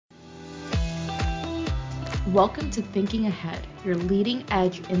Welcome to Thinking Ahead, your leading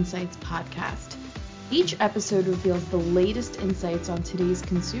edge insights podcast. Each episode reveals the latest insights on today's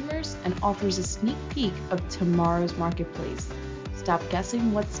consumers and offers a sneak peek of tomorrow's marketplace. Stop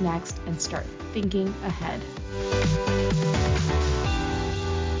guessing what's next and start thinking ahead.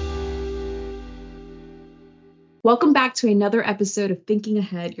 Welcome back to another episode of Thinking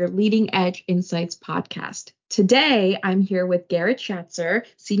Ahead, your leading edge insights podcast. Today, I'm here with Garrett Schatzer,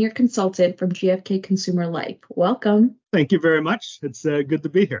 Senior Consultant from GfK Consumer Life. Welcome. Thank you very much. It's good to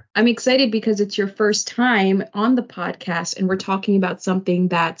be here. I'm excited because it's your first time on the podcast, and we're talking about something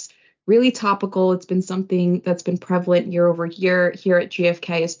that's really topical. It's been something that's been prevalent year over year here at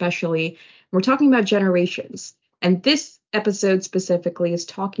GfK especially. We're talking about generations. And this episode specifically is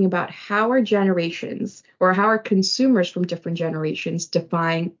talking about how our generations or how our consumers from different generations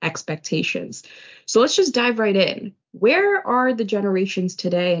define expectations. So let's just dive right in. Where are the generations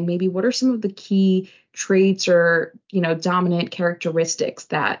today, and maybe what are some of the key traits or, dominant characteristics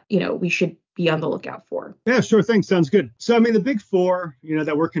that, we should be on the lookout for? Yeah, sure thing. Sounds good. So, the big four,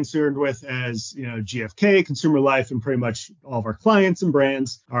 that we're concerned with as, GfK, Consumer Life, and pretty much all of our clients and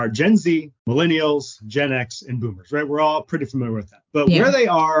brands are Gen Z, Millennials, Gen X, and Boomers, right? We're all pretty familiar with that. But where they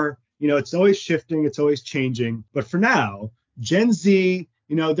are, it's always shifting, it's always changing. But for now, Gen Z,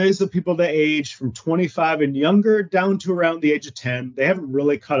 those are people that age from 25 and younger down to around the age of 10. They haven't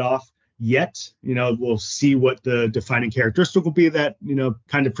really cut off yet. We'll see what the defining characteristic will be that,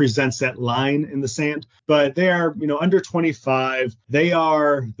 kind of presents that line in the sand. But they are, under 25. They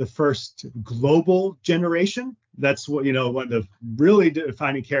are the first global generation. That's what, one of the really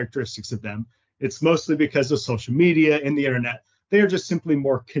defining characteristics of them. It's mostly because of social media and the internet. They are just simply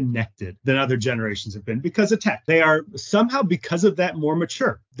more connected than other generations have been because of tech. They are somehow, because of that, more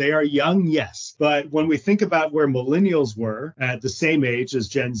mature. They are young, yes. But when we think about where millennials were at the same age as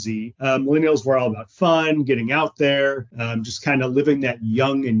Gen Z, millennials were all about fun, getting out there, just kind of living that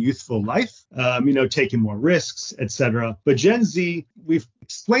young and youthful life, taking more risks, etc. But Gen Z, we've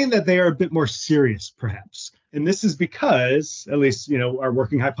explained that they are a bit more serious, perhaps. And this is because, at least, our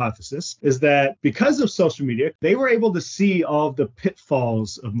working hypothesis is that because of social media, they were able to see all of the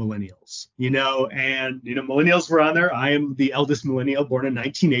pitfalls of millennials, and millennials were on there. I am the eldest millennial, born in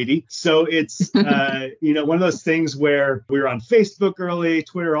 1980. So it's, one of those things where we were on Facebook early,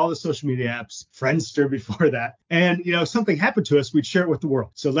 Twitter, all the social media apps, Friendster before that. And, something happened to us, we'd share it with the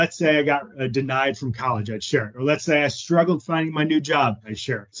world. So let's say I got denied from college, I'd share it. Or let's say I struggled finding my new job, I'd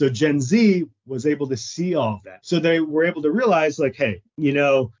share it. So Gen Z was able to see all of that. So they were able to realize, like, hey,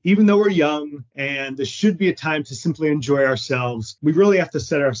 even though we're young and this should be a time to simply enjoy ourselves, we really have to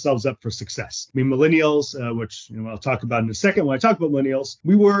set ourselves up for success. millennials, which I'll talk about in a second when I talk about millennials,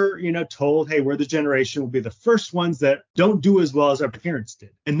 we were told, hey, we're the generation, we'll be the first ones that don't do as well as our parents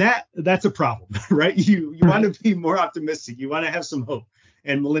did. And that's a problem, right? You want to be more optimistic. You want to have some hope.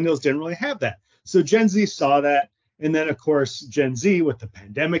 And millennials didn't really have that. So Gen Z saw that. And then, of course, Gen Z with the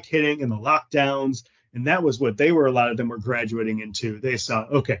pandemic hitting and the lockdowns, and that was what a lot of them were graduating into. They saw,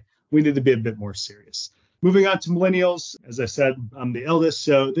 okay, we need to be a bit more serious. Moving on to millennials, as I said, I'm the eldest,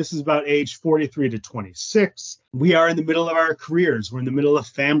 so this is about age 43 to 26. We are in the middle of our careers. We're in the middle of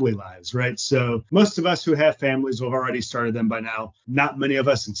family lives, right? So most of us who have families will have already started them by now. Not many of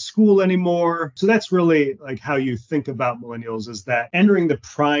us in school anymore. So that's really like how you think about millennials, is that entering the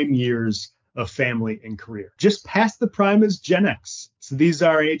prime years of family and career. Just past the prime is Gen X. So these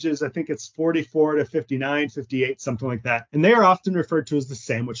are ages, I think it's 44 to 59, 58, something like that. And they are often referred to as the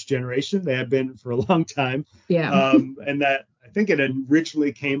sandwich generation. They have been for a long time. Yeah. And that, I think it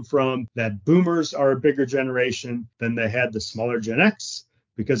originally came from that boomers are a bigger generation than they had the smaller Gen X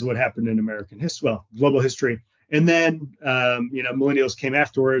because of what happened in American history, global history. And then, millennials came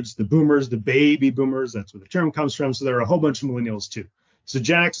afterwards, the boomers, the baby boomers, that's where the term comes from. So there are a whole bunch of millennials too. So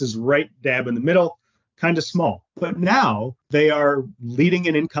Gen X is right dab in the middle, kind of small. But now they are leading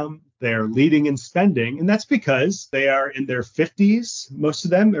in income. They are leading in spending. And that's because they are in their 50s, most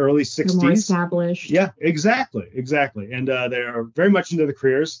of them, early 60s. They're more established. Yeah, exactly. And they are very much into the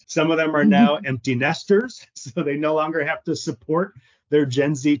careers. Some of them are now empty nesters, so they no longer have to support their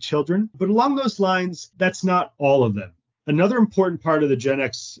Gen Z children. But along those lines, that's not all of them. Another important part of the Gen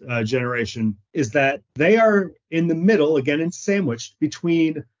X generation is that they are in the middle, again, and sandwiched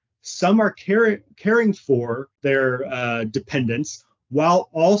between some are caring for their dependents while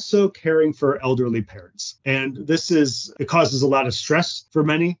also caring for elderly parents. And it causes a lot of stress for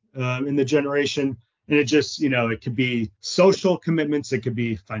many in the generation. And it just, it could be social commitments. It could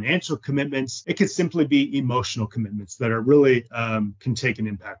be financial commitments. It could simply be emotional commitments that are really can take an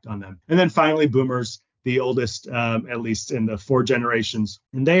impact on them. And then finally, boomers. the oldest, at least in the 4 generations.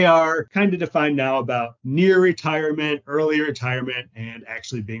 And they are kind of defined now about near retirement, early retirement, and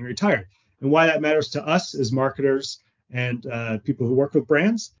actually being retired. And why that matters to us as marketers and people who work with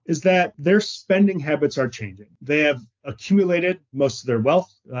brands is that their spending habits are changing. They have accumulated most of their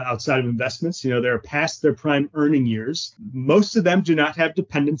wealth outside of investments. They're past their prime earning years. Most of them do not have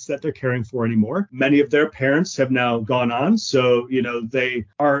dependents that they're caring for anymore. Many of their parents have now gone on. So, they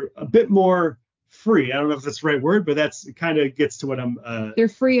are a bit more free. I don't know if that's the right word, but that's kind of gets to what I'm they're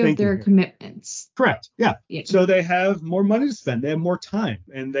free of their here. Commitments. Correct. Yeah. So they have more money to spend. They have more time,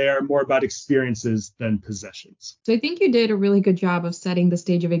 and they are more about experiences than possessions. So I think you did a really good job of setting the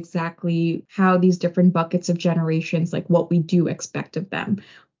stage of exactly how these different buckets of generations, like what we do expect of them.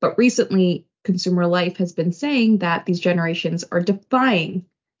 But recently, Consumer Life has been saying that these generations are defying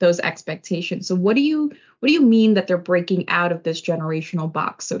those expectations. So what do you mean that they're breaking out of this generational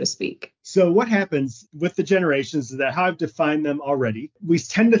box, so to speak? So what happens with the generations is that how I've defined them already, we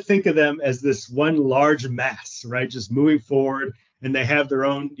tend to think of them as this one large mass, right? Just moving forward, and they have their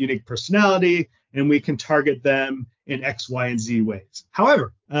own unique personality, and we can target them in X, Y, and Z ways.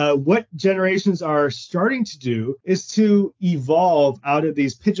 However, what generations are starting to do is to evolve out of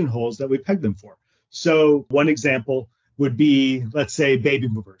these pigeonholes that we peg them for. So one example would be, let's say, baby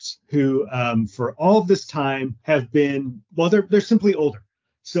boomers who for all of this time have been, well, they're simply older.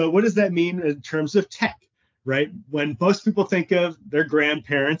 So what does that mean in terms of tech, right? When most people think of their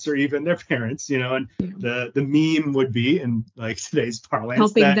grandparents or even their parents, and the meme would be in like today's parlance,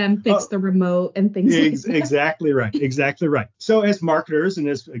 helping them fix the remote and things like that. Exactly right. Exactly right. So as marketers and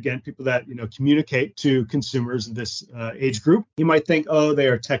as, again, people that, communicate to consumers of this age group, you might think, oh, they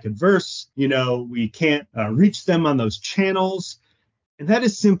are tech adverse. We can't reach them on those channels. And that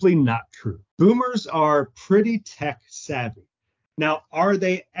is simply not true. Boomers are pretty tech savvy. Now, are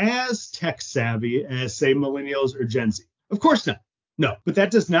they as tech savvy as, say, millennials or Gen Z? Of course not. No, but that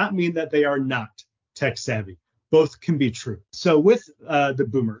does not mean that they are not tech savvy. Both can be true. So with the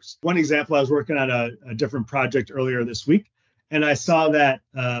boomers, one example, I was working on a different project earlier this week, and I saw that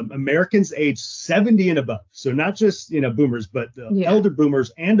Americans aged 70 and above, so not just boomers, but the elder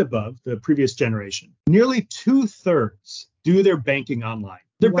boomers and above, the previous generation, nearly 2/3 do their banking online.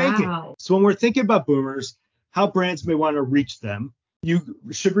 They're banking. So when we're thinking about boomers, how brands may want to reach them, you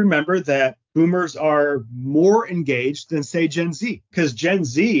should remember that boomers are more engaged than, say, Gen Z, because Gen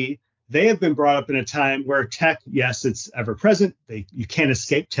Z, they have been brought up in a time where tech, yes, it's ever present. You can't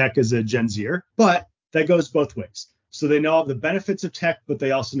escape tech as a Gen Zer, but that goes both ways. So they know all the benefits of tech, but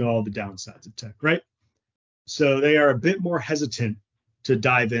they also know all the downsides of tech, right? So they are a bit more hesitant to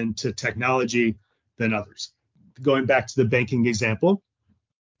dive into technology than others. Going back to the banking example,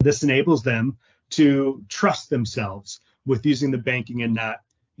 this enables them to trust themselves with using the banking and not,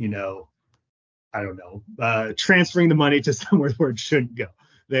 transferring the money to somewhere where it shouldn't go.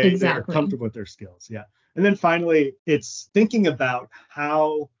 They're comfortable with their skills. Yeah. And then finally, it's thinking about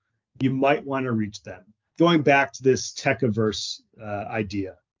how you might want to reach them. Going back to this tech-averse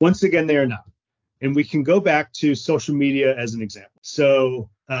idea. Once again, they are not. And we can go back to social media as an example. So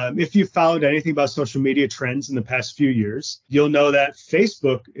if you've followed anything about social media trends in the past few years, you'll know that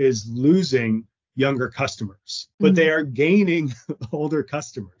Facebook is losing younger customers, but they are gaining older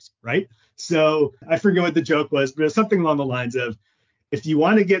customers, right? So I forget what the joke was, but it's something along the lines of, if you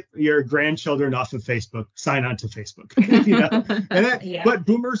want to get your grandchildren off of Facebook, sign on to Facebook. But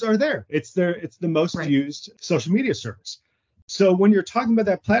boomers are there. It's the most used social media service. So when you're talking about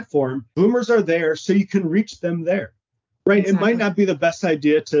that platform, boomers are there, so you can reach them there, right? Exactly. It might not be the best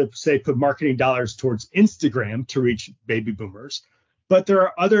idea to, say, put marketing dollars towards Instagram to reach baby boomers, but there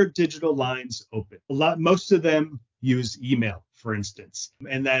are other digital lines open. Most of them use email, for instance.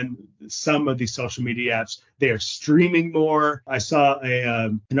 And then some of these social media apps, they are streaming more. I saw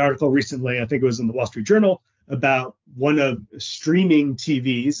an article recently, I think it was in the Wall Street Journal, about one of streaming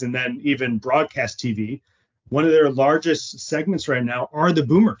TVs and then even broadcast TV. One of their largest segments right now are the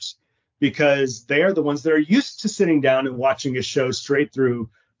boomers, because they are the ones that are used to sitting down and watching a show straight through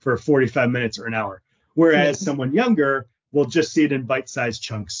for 45 minutes or an hour. Whereas someone younger will just see it in bite-sized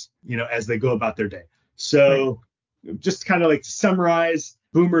chunks, as they go about their day. So just kind of like to summarize,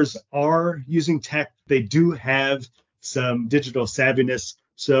 boomers are using tech. They do have some digital savviness.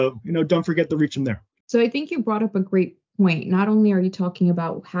 So, don't forget to reach them there. So I think you brought up a great point. Not only are you talking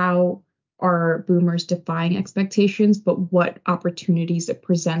about how are boomers defying expectations, but what opportunities it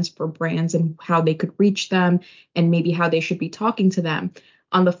presents for brands and how they could reach them and maybe how they should be talking to them.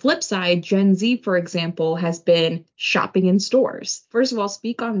 On the flip side, Gen Z, for example, has been shopping in stores. First of all,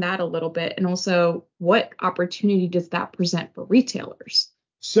 speak on that a little bit. And also, what opportunity does that present for retailers?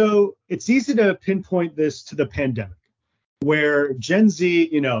 So it's easy to pinpoint this to the pandemic, where Gen Z,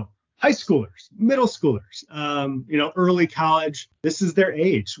 high schoolers, middle schoolers, early college, this is their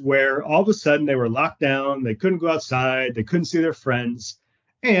age where all of a sudden they were locked down, they couldn't go outside, they couldn't see their friends,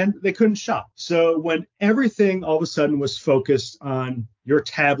 and they couldn't shop. So when everything all of a sudden was focused on your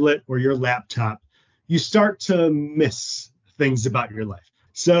tablet or your laptop, you start to miss things about your life.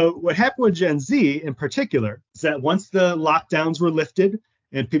 So what happened with Gen Z in particular is that once the lockdowns were lifted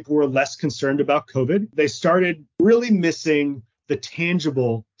and people were less concerned about COVID, they started really missing the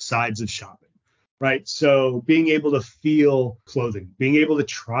tangible sides of shopping, right? So being able to feel clothing, being able to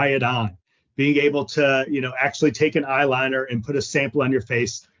try it on, being able to, actually take an eyeliner and put a sample on your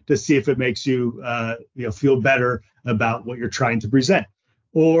face to see if it makes you, feel better about what you're trying to present.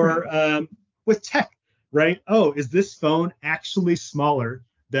 Or with tech, right? Oh, is this phone actually smaller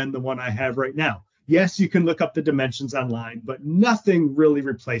than the one I have right now? Yes, you can look up the dimensions online, but nothing really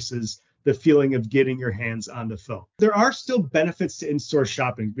replaces the feeling of getting your hands on the phone. There are still benefits to in-store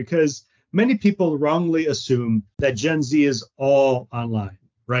shopping because many people wrongly assume that Gen Z is all online,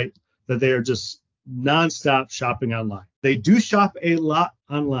 right? That they are just nonstop shopping online. They do shop a lot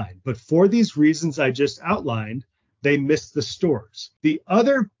online, but for these reasons I just outlined, they miss the stores. The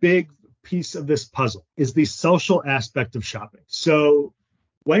other big piece of this puzzle is the social aspect of shopping. So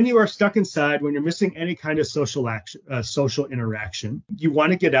when you are stuck inside, when you're missing any kind of social interaction, you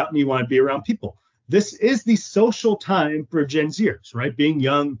want to get out and you want to be around people. This is the social time for Gen Zers, right? Being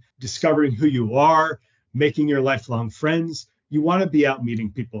young, discovering who you are, making your lifelong friends. You want to be out meeting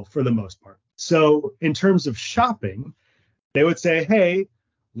people for the most part. So in terms of shopping, they would say, hey,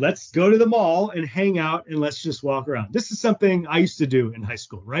 let's go to the mall and hang out and let's just walk around. This is something I used to do in high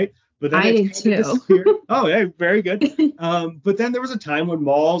school, right? But then I did too. Oh, yeah, very good. But then there was a time when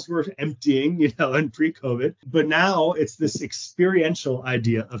malls were emptying, in pre-COVID. But now it's this experiential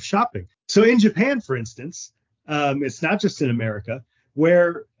idea of shopping. So in Japan, for instance, it's not just in America,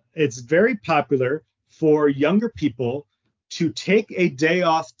 where it's very popular for younger people to take a day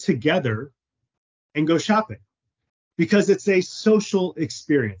off together and go shopping because it's a social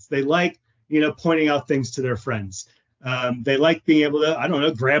experience. They like, pointing out things to their friends. They like being able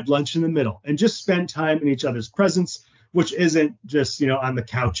to, grab lunch in the middle and just spend time in each other's presence, which isn't just, on the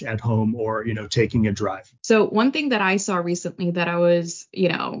couch at home or, taking a drive. So one thing that I saw recently that I was,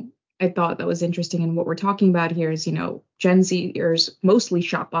 I thought that was interesting in what we're talking about here is, Gen Zers mostly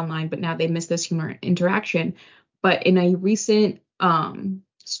shop online, but now they miss this human interaction. But in a recent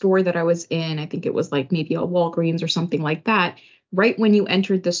store that I was in, I think it was like maybe a Walgreens or something like that. Right when you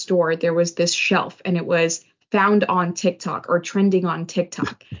entered the store, there was this shelf and it was found on TikTok or trending on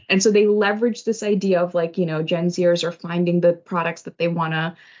TikTok. And so they leveraged this idea of like, Gen Zers are finding the products that they want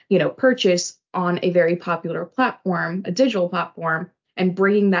to, purchase on a very popular platform, a digital platform, and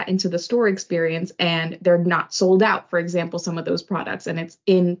bringing that into the store experience. And they're not sold out, for example, some of those products, and it's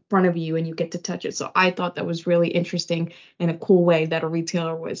in front of you and you get to touch it. So I thought that was really interesting and a cool way that a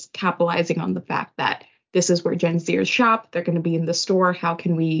retailer was capitalizing on the fact that this is where Gen Zers shop. They're going to be in the store. How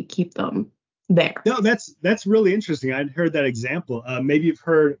can we keep them there? No, that's really interesting. I'd heard that example. Maybe you've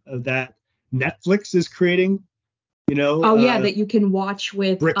heard of that Netflix is creating, that you can watch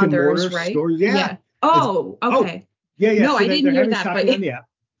with brick others, and mortar right? stores. Yeah. Oh, okay. Yeah. No, So I didn't they're hear having that, shopping but on the app.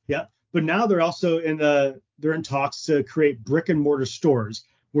 Yeah. But now they're also they're in talks to create brick and mortar stores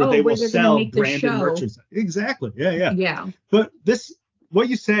where they where will they're going to sell make the branded show. merchandise. Exactly. Yeah. Yeah. But what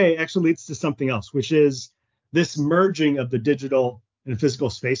you say actually leads to something else, which is this merging of the digital and physical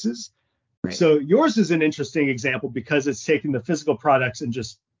spaces. Right. So yours is an interesting example because it's taking the physical products and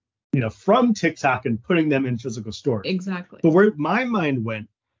just, from TikTok and putting them in physical stores. Exactly. But where my mind went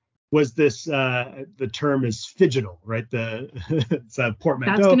was this, the term is phygital, right? It's a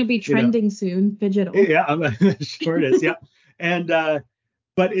portmanteau. That's going to be trending soon, phygital. Yeah, I'm sure it is. Yeah. And,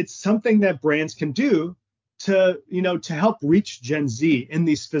 but it's something that brands can do to help reach Gen Z in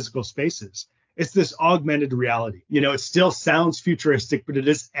these physical spaces. It's this augmented reality. It still sounds futuristic, but it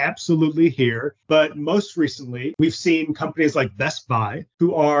is absolutely here. But most recently, we've seen companies like Best Buy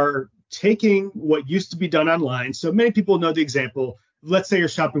who are taking what used to be done online. So many people know the example. Let's say you're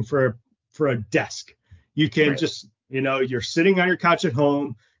shopping for a desk. You can just, you're sitting on your couch at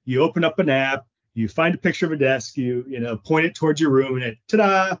home. You open up an app. You find a picture of a desk. You point it towards your room, and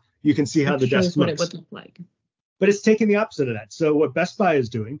ta-da! You can see how the desk looks. What it would look like. But it's taking the opposite of that. So what Best Buy is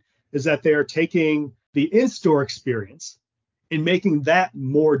doing is that they are taking the in-store experience and making that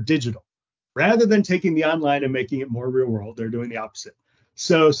more digital. Rather than taking the online and making it more real world, they're doing the opposite.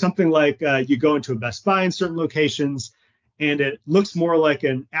 So something like you go into a Best Buy in certain locations and it looks more like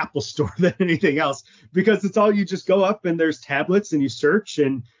an Apple store than anything else because it's all you just go up and there's tablets and you search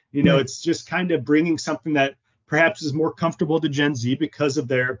and, Right. it's just kind of bringing something that perhaps is more comfortable to Gen Z because of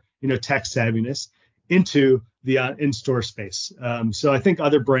their, tech savviness into the in-store space. So I think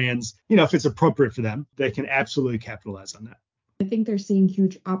other brands, if it's appropriate for them, they can absolutely capitalize on that. I think they're seeing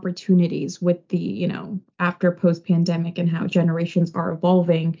huge opportunities with the, after post pandemic and how generations are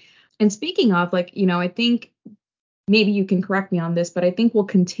evolving. And speaking of, like, I think maybe you can correct me on this, but I think we'll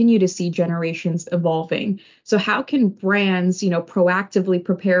continue to see generations evolving. So how can brands, proactively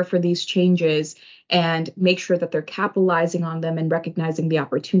prepare for these changes and make sure that they're capitalizing on them and recognizing the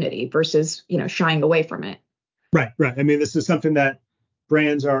opportunity versus, shying away from it? Right, right. I mean, this is something that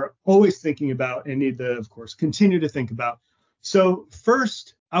brands are always thinking about and need to, of course, continue to think about. So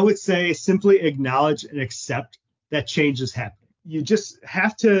first, I would say simply acknowledge and accept that change is happening. You just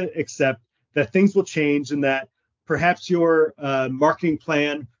have to accept that things will change and that perhaps your marketing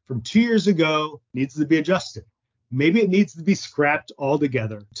plan from 2 years ago needs to be adjusted. Maybe it needs to be scrapped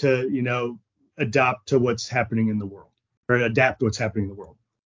altogether to, adopt to what's happening in the world or adapt to what's happening in the world.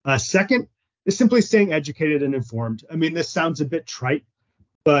 Second is simply staying educated and informed. I mean, this sounds a bit trite,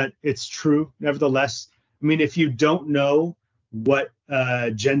 but it's true nevertheless. I mean, if you don't know what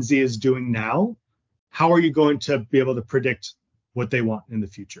Gen Z is doing now, how are you going to be able to predict what they want in the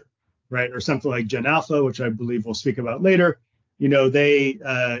future, right? Or something like Gen Alpha, which I believe we'll speak about later. They,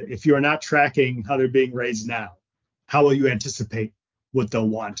 if you are not tracking how they're being raised now, how will you anticipate what they'll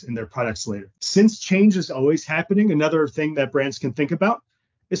want in their products later? Since change is always happening, another thing that brands can think about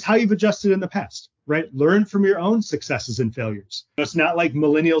is how you've adjusted in the past, right? Learn from your own successes and failures. It's not like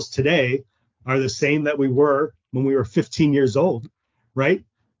millennials today are the same that we were when we were 15 years old, right?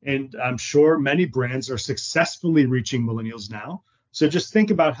 And I'm sure many brands are successfully reaching millennials now. So just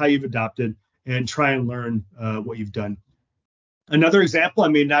think about how you've adopted and try and learn what you've done. Another example, I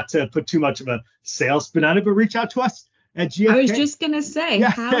mean, not to put too much of a sales spin on it, but reach out to us at GFK. I was just going to say,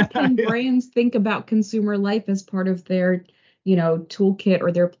 Yeah. how can brands think about consumer life as part of their, toolkit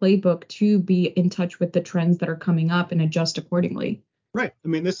or their playbook to be in touch with the trends that are coming up and adjust accordingly? Right. I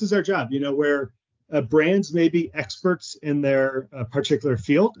mean, this is our job, where brands may be experts in their particular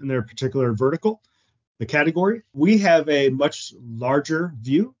field, in their particular vertical, the category. We have a much larger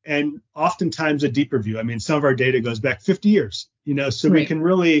view and oftentimes a deeper view. I mean, some of our data goes back 50 years, so Right. we can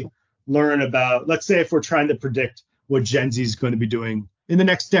really learn about, let's say, if we're trying to predict what Gen Z is going to be doing in the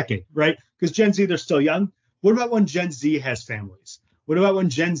next decade, right? Because Gen Z, they're still young. What about when Gen Z has families? What about when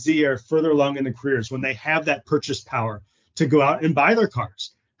Gen Z are further along in their careers, when they have that purchase power to go out and buy their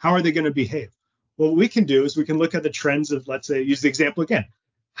cars? How are they going to behave? Well, what we can do is we can look at the trends of, let's say, use the example again,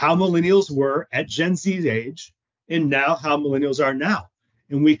 how millennials were at Gen Z's age and now how millennials are now.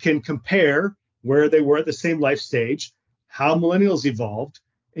 And we can compare where they were at the same life stage, how millennials evolved,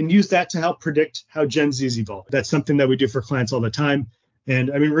 and use that to help predict how Gen Z's evolve. That's something that we do for clients all the time.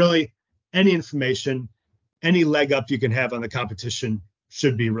 And I mean, really, any information, any leg up you can have on the competition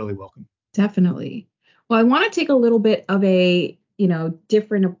should be really welcome. Definitely. Well, I want to take a little bit of a,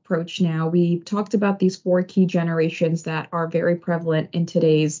 different approach now. We talked about these 4 key generations that are very prevalent in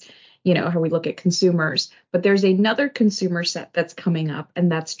today's, how we look at consumers. But there's another consumer set that's coming up,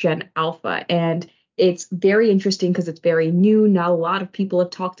 and that's Gen Alpha. And it's very interesting because it's very new. Not a lot of people have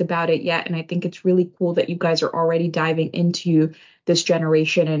talked about it yet. And I think it's really cool that you guys are already diving into this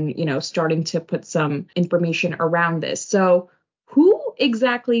generation and, starting to put some information around this. So who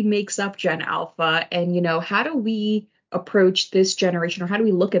exactly makes up Gen Alpha? And, how do we approach this generation, or how do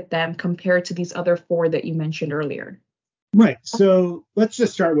we look at them compared to these other 4 that you mentioned earlier? Right. So let's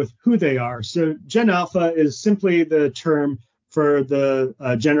just start with who they are. So Gen Alpha is simply the term for the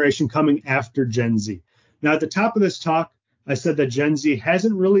generation coming after Gen Z. Now, at the top of this talk, I said that Gen Z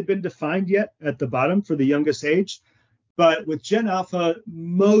hasn't really been defined yet at the bottom for the youngest age. But with Gen Alpha,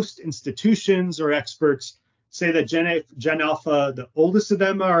 most institutions or experts say that Gen Alpha, the oldest of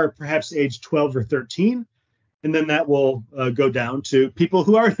them are perhaps age 12 or 13. And then that will go down to people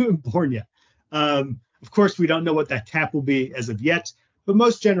who aren't even born yet. Of course, we don't know what that cap will be as of yet, but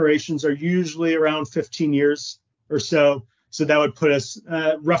most generations are usually around 15 years or so. So that would put us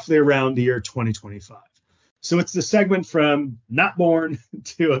roughly around the year 2025. So it's the segment from not born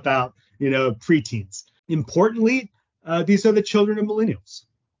to about, preteens. Importantly, these are the children of millennials,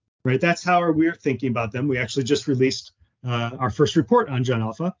 right? That's how we're thinking about them. We actually just released our first report on Gen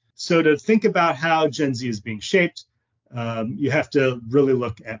Alpha. So to think about how Gen Z is being shaped, you have to really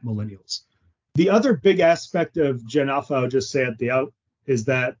look at millennials. The other big aspect of Gen Alpha, I'll just say at the out, is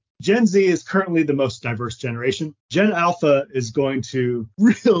that Gen Z is currently the most diverse generation. Gen Alpha is going to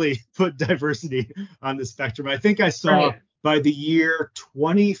really put diversity on the spectrum. I think I saw by the year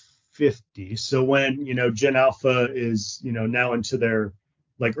 2050, so when, Gen Alpha is, now into their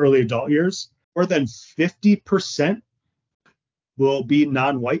like early adult years, more than 50% will be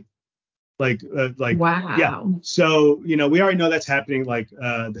non-white. Yeah. Wow. So, we already know that's happening, like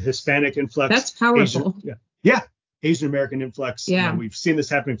the Hispanic influx, That's powerful. Yeah, Asian American influx. Yeah. We've seen this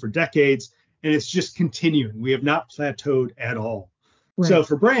happening for decades, and it's just continuing. We have not plateaued at all. So Right.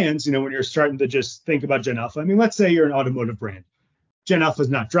 for brands, when you're starting to just think about Gen Alpha, I mean, let's say you're an automotive brand. Gen Alpha is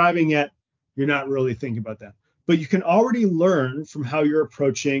not driving yet. You're not really thinking about that. But you can already learn from how you're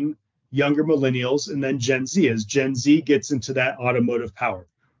approaching younger millennials and then Gen Z as Gen Z gets into that automotive power,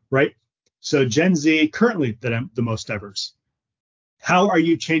 right? So Gen Z, currently the most diverse. How are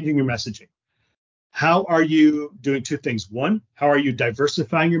you changing your messaging? How are you doing two things? One, how are you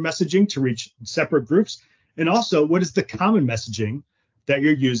diversifying your messaging to reach separate groups? And also, what is the common messaging that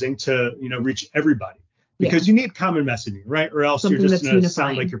you're using to, reach everybody? Yeah. Because you need common messaging, right? Or else Something you're just that's going to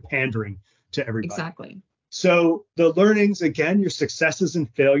sound like unifying. you're pandering to everybody. Exactly. So the learnings, again, your successes and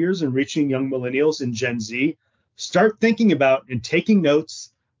failures in reaching young millennials and Gen Z, start thinking about and taking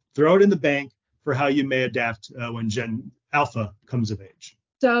notes, throw it in the bank for how you may adapt when Gen Alpha comes of age.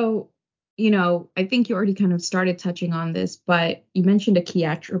 So, I think you already kind of started touching on this, but you mentioned a key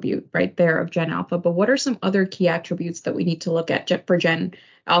attribute right there of Gen Alpha. But what are some other key attributes that we need to look at for Gen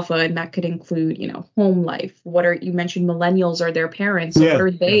Alpha? And that could include, home life. You mentioned millennials are their parents. So what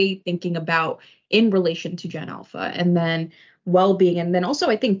are they thinking about in relation to Gen Alpha? And then well-being. And then also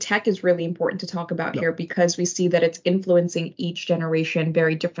I think tech is really important to talk about here because we see that it's influencing each generation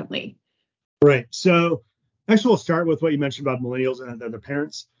very differently. Right. So actually, we'll start with what you mentioned about millennials and their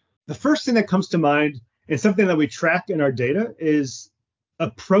parents. The first thing that comes to mind and something that we track in our data is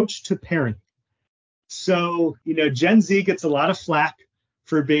approach to parenting. So, Gen Z gets a lot of flack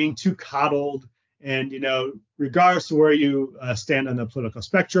for being too coddled. And, regardless of where you stand on the political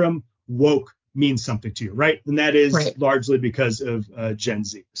spectrum, woke means something to you, right? And that is largely because of Gen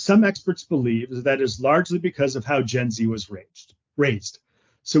Z. Some experts believe that is largely because of how Gen Z was raised.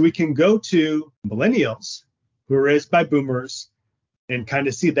 So we can go to millennials who were raised by boomers and kind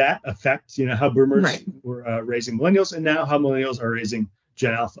of see that effect, how boomers were raising millennials and now how millennials are raising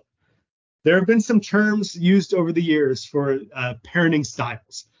Gen Alpha. There have been some terms used over the years for parenting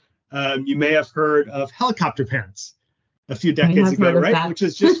styles. You may have heard of helicopter parents a few decades ago, right? Which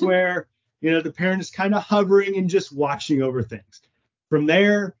is just where, the parent is kind of hovering and just watching over things. From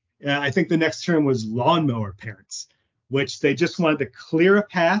there, I think the next term was lawnmower parents, which they just wanted to clear a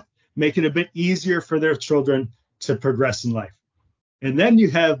path, make it a bit easier for their children to progress in life. And then you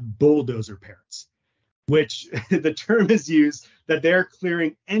have bulldozer parents, which the term is used that they're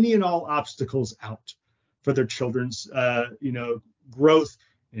clearing any and all obstacles out for their children's, growth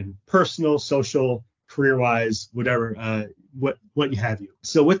in personal, social, career-wise, whatever, what you have you.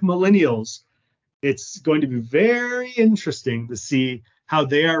 So with millennials, it's going to be very interesting to see how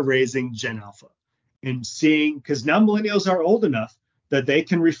they are raising Gen Alpha and seeing, because now millennials are old enough that they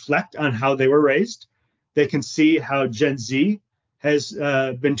can reflect on how they were raised. They can see how Gen Z has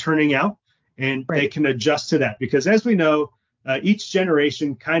been turning out, and they can adjust to that. Because as we know, each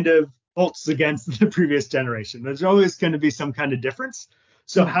generation kind of bolts against the previous generation. There's always going to be some kind of difference.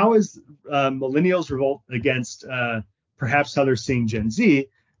 So how is millennials revolt against perhaps how they're seeing Gen Z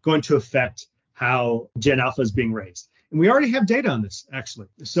going to affect how Gen Alpha is being raised? And we already have data on this, actually.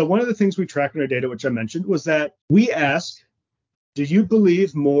 So one of the things we track in our data, which I mentioned, was that we ask, do you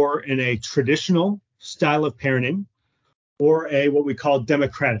believe more in a traditional style of parenting or a what we call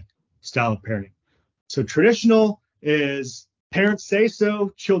democratic style of parenting? So traditional is parents say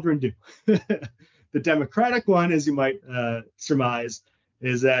so, children do. The democratic one, as you might surmise,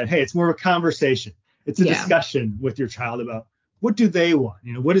 is that, hey, it's more of a conversation. It's a discussion with your child about what do they want?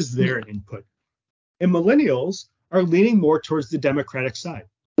 What is their input? And millennials are leaning more towards the democratic side.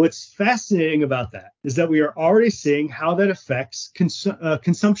 What's fascinating about that is that we are already seeing how that affects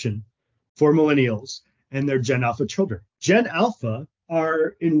consumption for millennials and their Gen Alpha children. Gen Alpha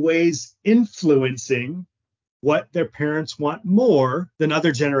are in ways influencing what their parents want more than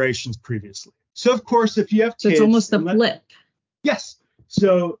other generations previously. So, of course, if you have kids... So it's almost a flip. Yes.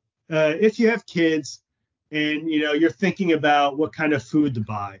 So if you have kids and, you're thinking about what kind of food to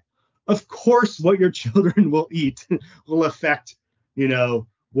buy, of course, what your children will eat will affect,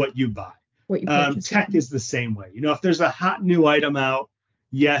 what you buy. What you purchase. Tech is the same way. If there's a hot new item out,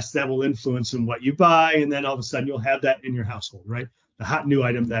 yes, that will influence in what you buy. And then all of a sudden you'll have that in your household, right? The hot new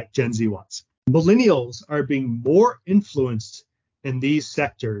item that Gen Z wants. Millennials are being more influenced in these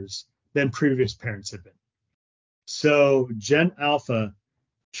sectors than previous parents have been. So Gen Alpha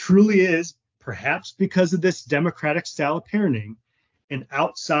truly is perhaps because of this democratic style of parenting, an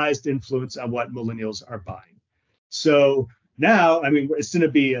outsized influence on what millennials are buying. So now, I mean, it's going to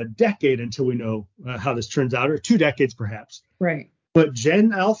be a decade until we know how this turns out, or 2 decades perhaps. Right. But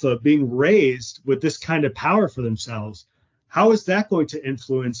Gen Alpha being raised with this kind of power for themselves, how is that going to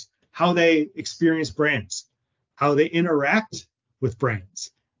influence how they experience brands, how they interact with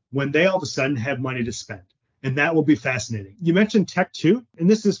brands when they all of a sudden have money to spend? And that will be fascinating. You mentioned tech too, and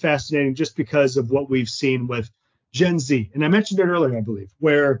this is fascinating just because of what we've seen with Gen Z. And I mentioned it earlier, I believe,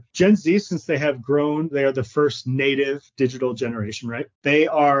 where Gen Z, since they have grown, they are the first native digital generation, right? They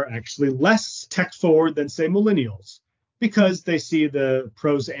are actually less tech forward than, say, millennials, because they see the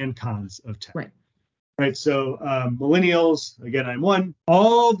pros and cons of tech. Right. So millennials, again, I'm one,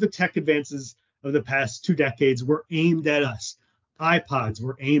 all the tech advances of the past 2 decades were aimed at us. iPods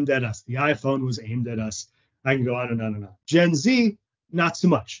were aimed at us. The iPhone was aimed at us. I can go on and on and on. Gen Z, not so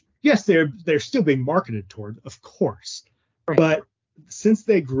much. Yes, they're still being marketed toward, of course. Right. But since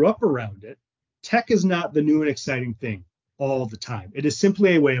they grew up around it, tech is not the new and exciting thing all the time. It is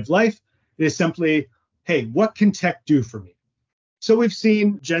simply a way of life. It is simply, hey, what can tech do for me? So we've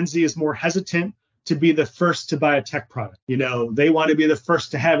seen Gen Z is more hesitant to be the first to buy a tech product. You know, they want to be the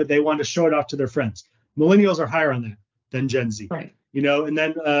first to have it. They want to show it off to their friends. Millennials are higher on that than Gen Z. Right. You know, and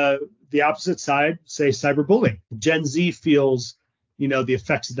then the opposite side, say cyberbullying. Gen Z feels, you know, the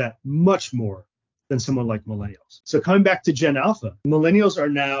effects of that much more than someone like millennials. So coming back to Gen Alpha, millennials are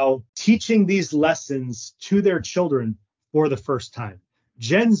now teaching these lessons to their children for the first time.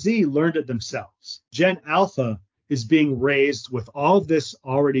 Gen Z learned it themselves. Gen Alpha is being raised with all of this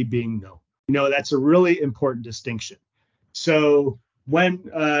already being known. You know, that's a really important distinction. So when,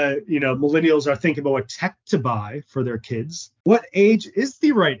 millennials are thinking about what tech to buy for their kids, what age is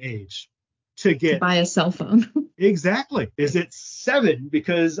the right age to buy a cell phone? Exactly. Is it 7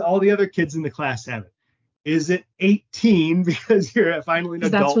 because all the other kids in the class have it? Is it 18 because you're finally an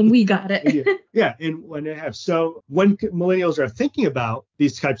adult? That's when we got it. Yeah, and when they have. So when millennials are thinking about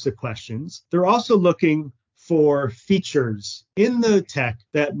these types of questions, they're also looking for features in the tech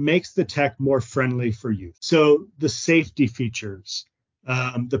that makes the tech more friendly for you. So the safety features,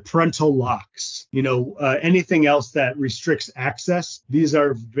 the parental locks, anything else that restricts access. These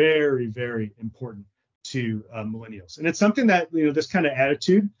are very, very important to millennials. And it's something that, this kind of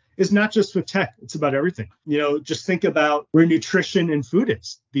attitude is not just with tech. It's about everything. Just think about where nutrition and food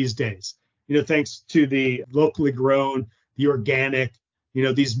is these days. Thanks to the locally grown, the organic,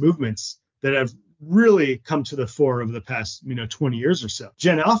 these movements that have really come to the fore over the past, 20 years or so.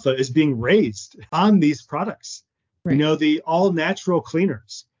 Gen Alpha is being raised on these products. Right. The all natural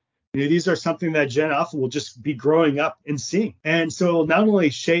cleaners. These are something that Gen Alpha will just be growing up and seeing. And so it'll not only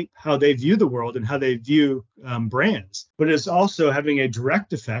shape how they view the world and how they view brands, but it's also having a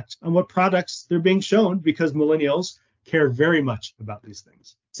direct effect on what products they're being shown, because millennials care very much about these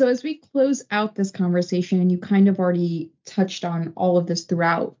things. So as we close out this conversation, you kind of already touched on all of this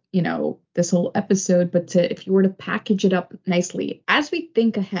throughout, this whole episode, but if you were to package it up nicely, as we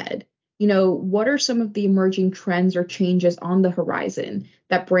think ahead, what are some of the emerging trends or changes on the horizon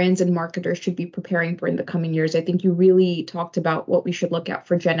that brands and marketers should be preparing for in the coming years? I think you really talked about what we should look at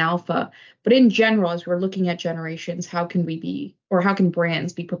for Gen Alpha, but in general, as we're looking at generations, how can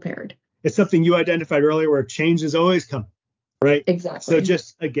brands be prepared? It's something you identified earlier, where change is always coming. Right. Exactly. So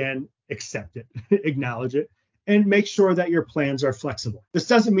just, again, accept it, acknowledge it, and make sure that your plans are flexible. This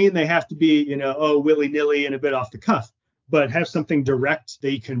doesn't mean they have to be, willy-nilly and a bit off the cuff, but have something direct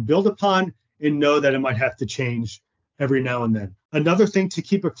that you can build upon and know that it might have to change every now and then. Another thing to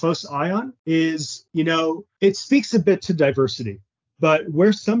keep a close eye on is, it speaks a bit to diversity, but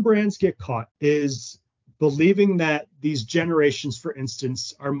where some brands get caught is believing that these generations, for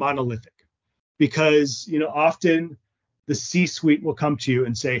instance, are monolithic, because, often the C-suite will come to you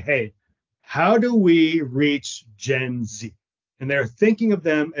and say, hey, how do we reach Gen Z? And they're thinking of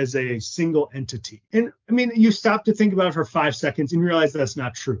them as a single entity. And I mean, you stop to think about it for 5 seconds and realize that's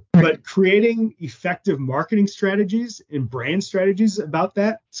not true. But creating effective marketing strategies and brand strategies about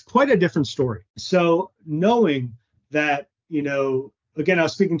that, it's quite a different story. So knowing that, again, I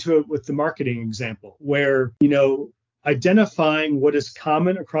was speaking to it with the marketing example where, identifying what is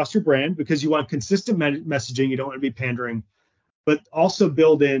common across your brand, because you want consistent messaging. You don't want to be pandering, but also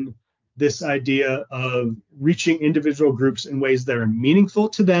build in this idea of reaching individual groups in ways that are meaningful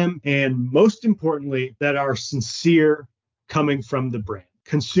to them, and most importantly, that are sincere, coming from the brand.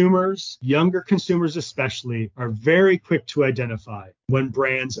 Consumers, younger consumers especially, are very quick to identify when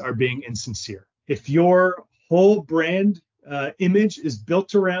brands are being insincere. If your whole brand image is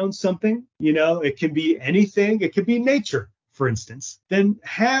built around something, it can be anything. It could be nature, for instance, then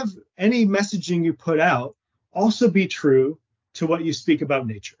have any messaging you put out also be true to what you speak about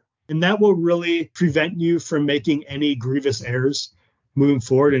nature. And that will really prevent you from making any grievous errors moving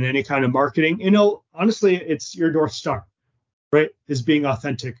forward in any kind of marketing. Honestly, it's your North Star, right? Is being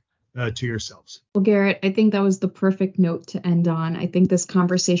authentic to yourselves. Well, Garrett, I think that was the perfect note to end on. I think this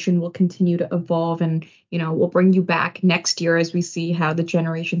conversation will continue to evolve, and we'll bring you back next year as we see how the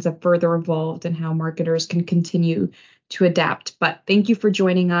generations have further evolved and how marketers can continue to adapt. But thank you for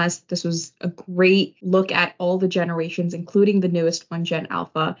joining us. This was a great look at all the generations, including the newest one, Gen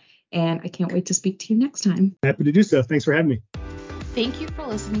Alpha. And I can't wait to speak to you next time. Happy to do so. Thanks for having me. Thank you for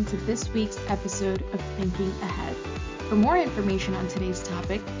listening to this week's episode of Thinking Ahead. For more information on today's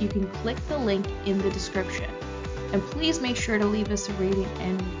topic, you can click the link in the description. And please make sure to leave us a rating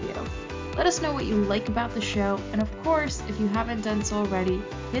and review. Let us know what you like about the show. And of course, if you haven't done so already,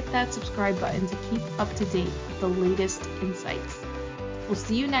 hit that subscribe button to keep up to date with the latest insights. We'll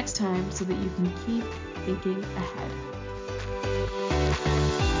see you next time so that you can keep thinking ahead.